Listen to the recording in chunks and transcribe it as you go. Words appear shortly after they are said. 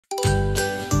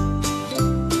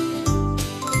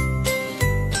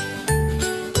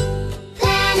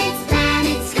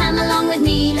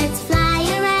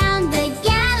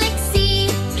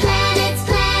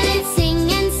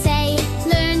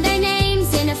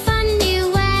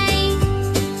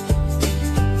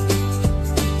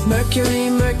Mercury,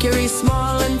 Mercury,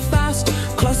 small and fast,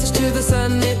 closest to the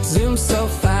sun, it zooms so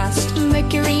fast.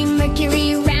 Mercury,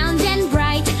 Mercury, round and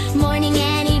bright, morning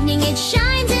and evening it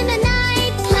shines in the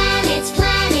night. Planets,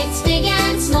 planets, big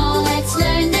and small, let's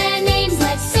learn their names,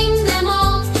 let's sing them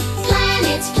all.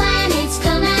 Planets, planets,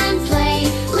 come and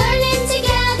play, learning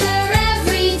together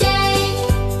every day.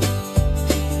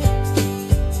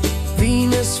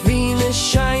 Venus, Venus,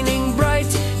 shining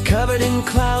bright, covered in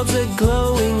clouds, a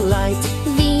glowing light.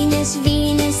 Venus,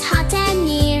 Venus, hot and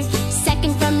near,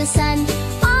 second from the sun,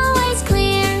 always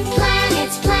clear.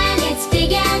 Planets, planets,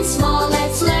 big and small,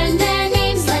 let's learn their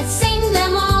names, let's sing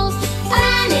them all.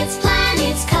 Planets,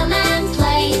 planets, come and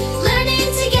play,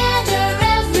 learning together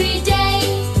every day.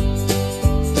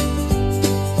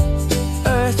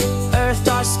 Earth, Earth,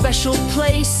 our special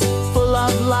place, full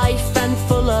of life and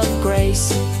full of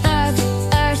grace. Earth,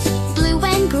 Earth, blue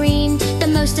and green, the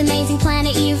most amazing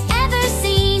planet you've ever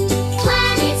seen.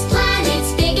 Planets,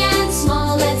 planets, big and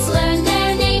small, let's learn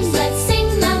their names, let's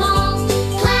sing them all.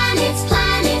 Planets,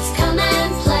 planets, come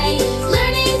and play,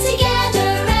 learning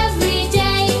together every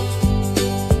day.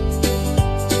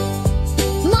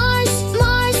 Mars,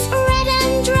 Mars, red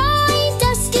and dry,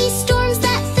 dusty storms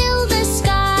that fill the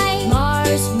sky.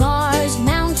 Mars, Mars,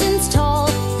 mountains tall,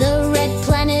 the red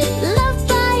planet loved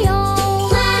by all.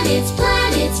 Planets,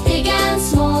 planets, big and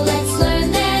small, let's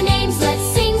learn their names, let's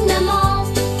sing them all.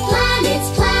 Planets,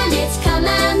 planets, come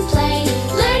and play,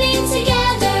 learning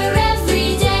together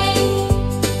every day.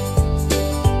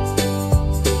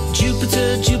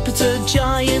 Jupiter, Jupiter,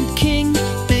 giant king,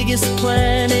 biggest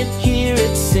planet, hear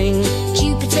it sing.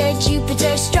 Jupiter,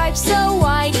 Jupiter, stripes so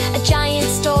wide, a giant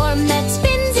storm that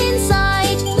spins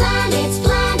inside. Planets,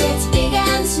 planets, big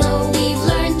and small, we've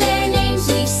learned their names,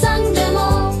 we've sung them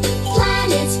all.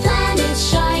 Planets, planets,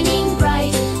 shining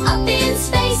bright, up in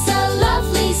space, a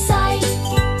lovely sight.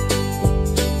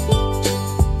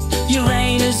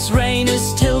 Uranus,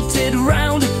 Uranus, tilted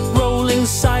round, rolling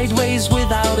sideways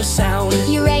without a sound.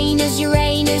 Uranus,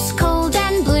 Uranus, cold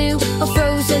and blue, a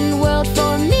frozen world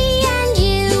for me and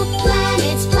you.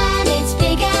 Planets, planets,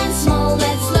 big and small,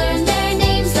 let's learn their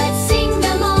names, let's sing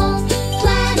them all.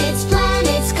 Planets,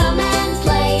 planets, come and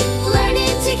play,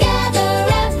 learning together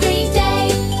every day.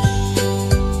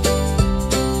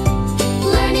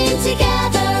 Learning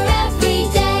together every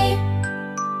day.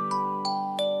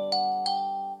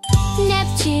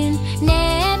 Neptune,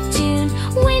 Neptune,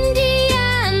 windy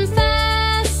and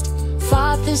fast,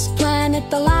 farthest planet,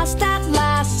 the last at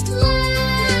last.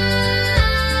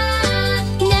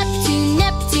 Neptune,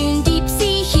 Neptune, deep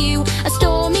sea hue, a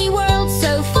stormy world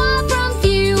so far from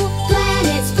view.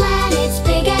 Planets, planets,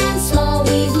 big and small,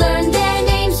 we've learned their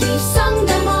names, we've sung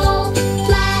them all.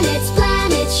 Planets,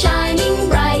 planets, shining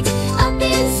bright, up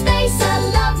in space, a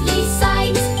lovely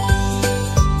sight.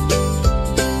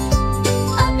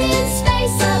 Up in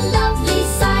space, a lovely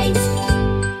sight.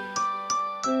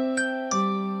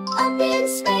 Up in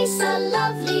space, a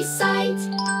lovely sight.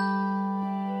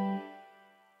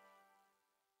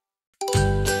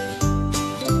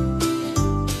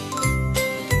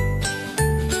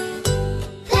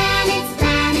 Planets,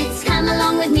 planets, come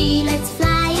along with me, let's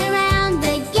fly around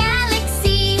the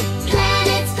galaxy.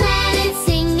 Planets, planets,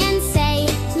 sing and say,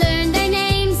 learn their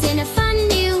names in a fun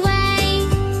new way.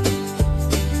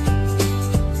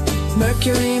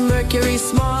 Mercury, Mercury,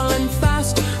 small and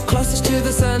fast, closest to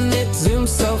the sun, it zooms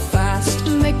so fast.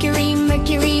 Mercury,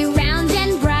 Mercury, round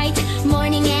and bright,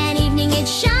 morning and evening it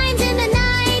shines in the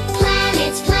night.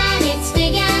 Planets, planets,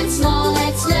 big and small,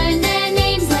 let's learn their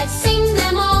names, let's sing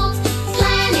them all.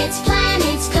 Planets,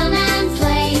 planets, come and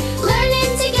play,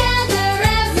 learning together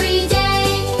every day.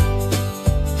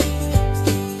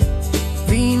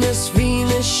 Venus,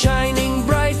 Venus, shining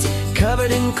bright,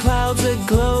 covered in clouds, a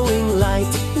glowing light.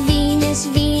 Venus,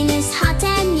 Venus, hot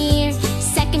and near,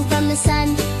 second from the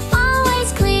sun,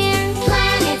 always clear.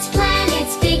 Planets,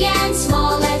 planets, big and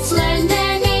small, let's learn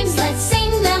their names, let's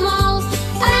sing them all.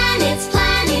 Planets,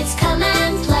 planets, come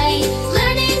and play,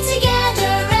 learning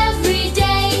together every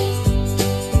day.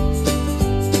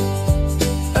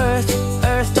 Earth,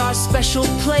 Earth, our special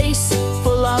place,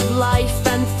 full of life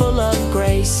and full of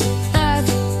grace. Earth,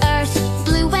 Earth,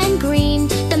 blue and green,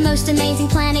 the most amazing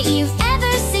planet you've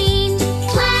ever seen.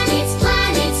 Planets,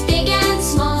 planets, big and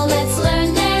small, let's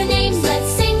learn their names,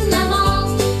 let's sing them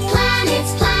all.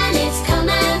 Planets, planets, come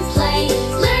and play,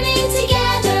 learning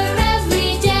together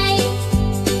every day.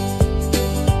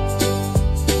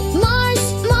 Mars,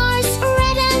 Mars,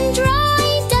 red and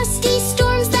dry, dusty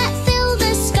storms that fill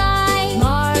the sky.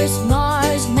 Mars,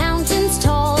 Mars, mountains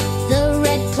tall, the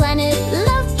red planet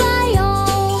loved by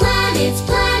all. Planets,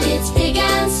 planets, big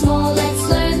and small, let's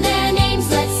learn their names,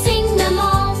 let's sing them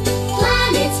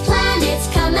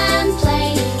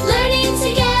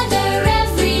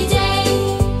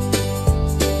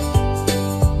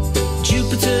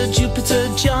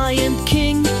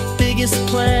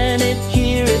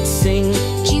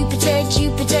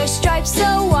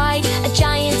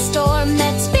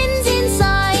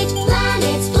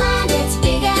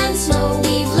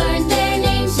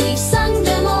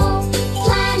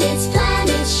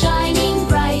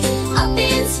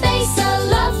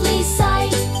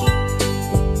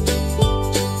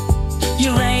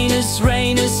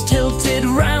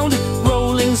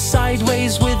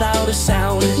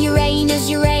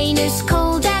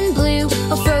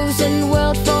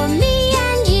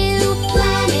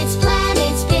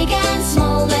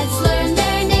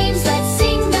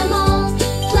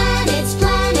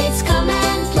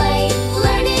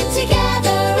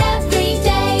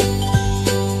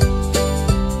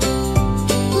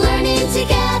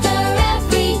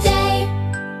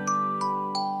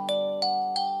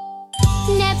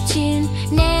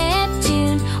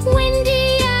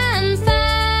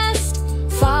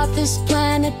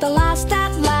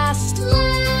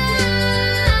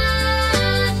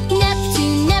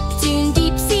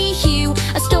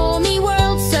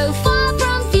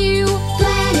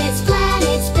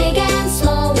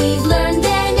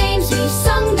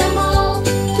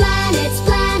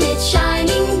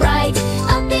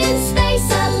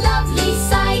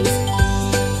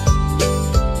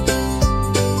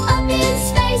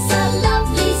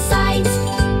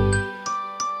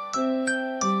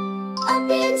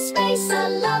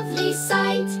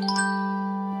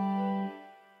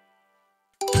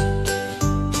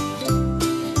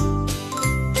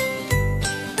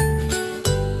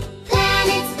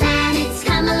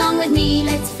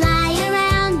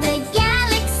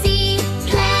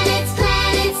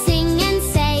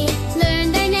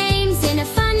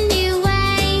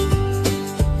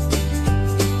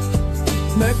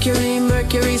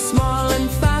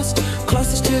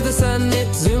to the sun, it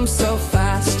zooms so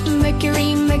fast.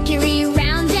 Mercury, Mercury,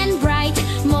 round and bright.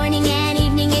 Morning and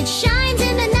evening it shines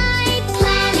in the night.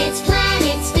 Planets,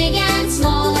 planets, big and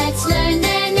small. Let's learn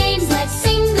their names, let's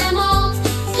sing them all.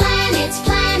 Planets,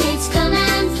 planets, come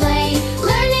and play.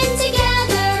 Learning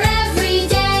together every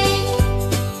day.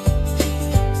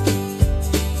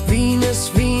 Venus,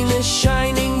 Venus,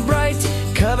 shining bright,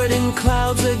 covered in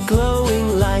clouds, a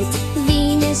glowing light.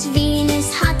 Venus,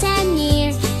 Venus, hot and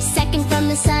near, second from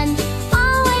the sun,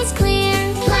 always clear.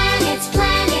 Planets,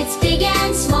 planets, big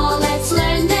and small. Let's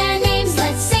learn their names,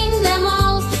 let's sing them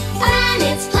all.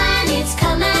 Planets, planets,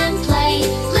 come and play.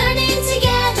 Learning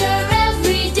together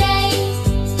every day.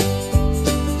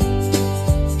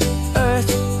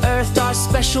 Earth, Earth, our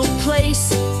special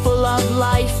place, full of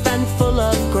life and full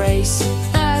of grace.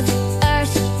 Earth,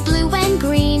 Earth, blue and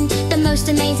green, the most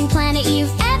amazing planet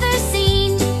you've ever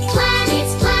seen.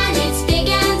 Planets, planets, big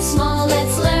and small.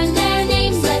 Let's learn their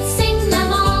names, let's sing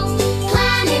them all.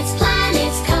 Planets,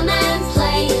 planets, come and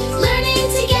play. Learning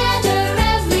together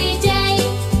every day.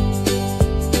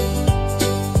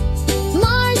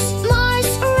 Mars, Mars,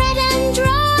 red and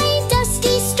dry,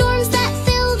 dusty storms that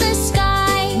fill the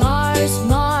sky. Mars,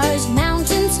 Mars,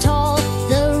 mountains tall,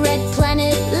 the red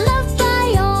planet loved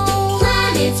by all.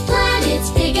 Planets, planets,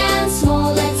 big and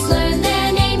small. Let's learn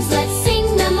their names, let's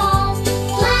sing them all.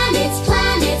 Planets,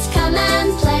 planets, come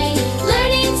and play.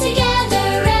 Learning together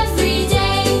every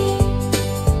day.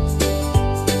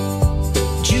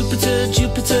 Jupiter,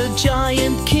 Jupiter,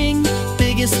 giant king,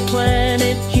 biggest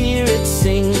planet, hear it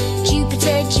sing.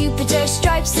 Jupiter, Jupiter,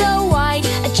 stripes so wide,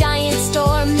 a giant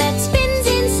storm that spins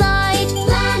inside.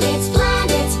 Planets,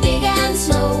 planets, big and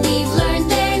slow. We've learned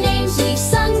their names, we've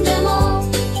sung them all.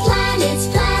 Planets,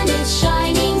 planets,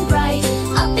 shining bright,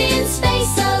 up in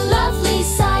space, a lovely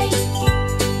sight.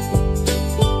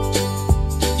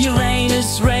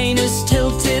 Uranus, Uranus,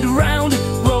 tilted round,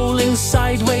 rolling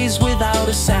sideways without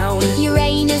a sound.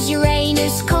 Uranus,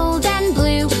 Uranus, cold and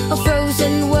blue, a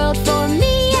frozen world for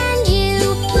me and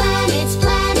you. Planets,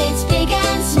 planets, big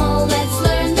and small. Let's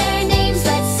learn their names,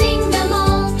 let's sing them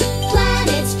all.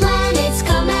 Planets, planets,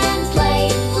 come and play.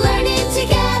 Learning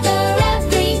together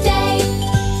every day.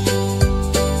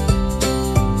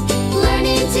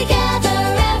 Learning together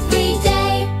every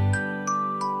day.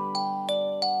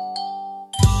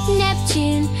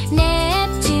 Neptune,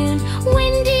 Neptune,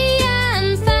 windy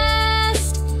and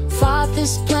fast.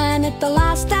 Farthest planet, the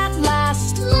last at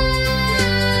last.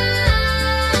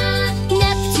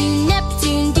 Neptune,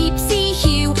 Neptune, deep sea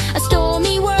hue, a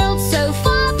stormy world so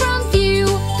far from view.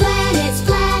 Planets,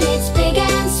 planets, big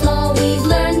and small. We've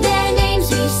learned their names,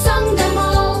 we've sung them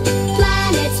all.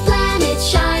 Planets, planets,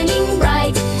 shining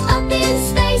bright, up in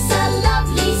space, a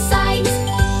lovely sight.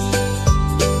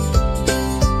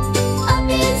 Up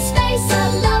in space, a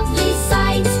lovely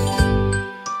sight.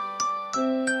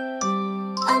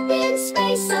 Up in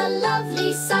space, a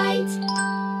lovely sight.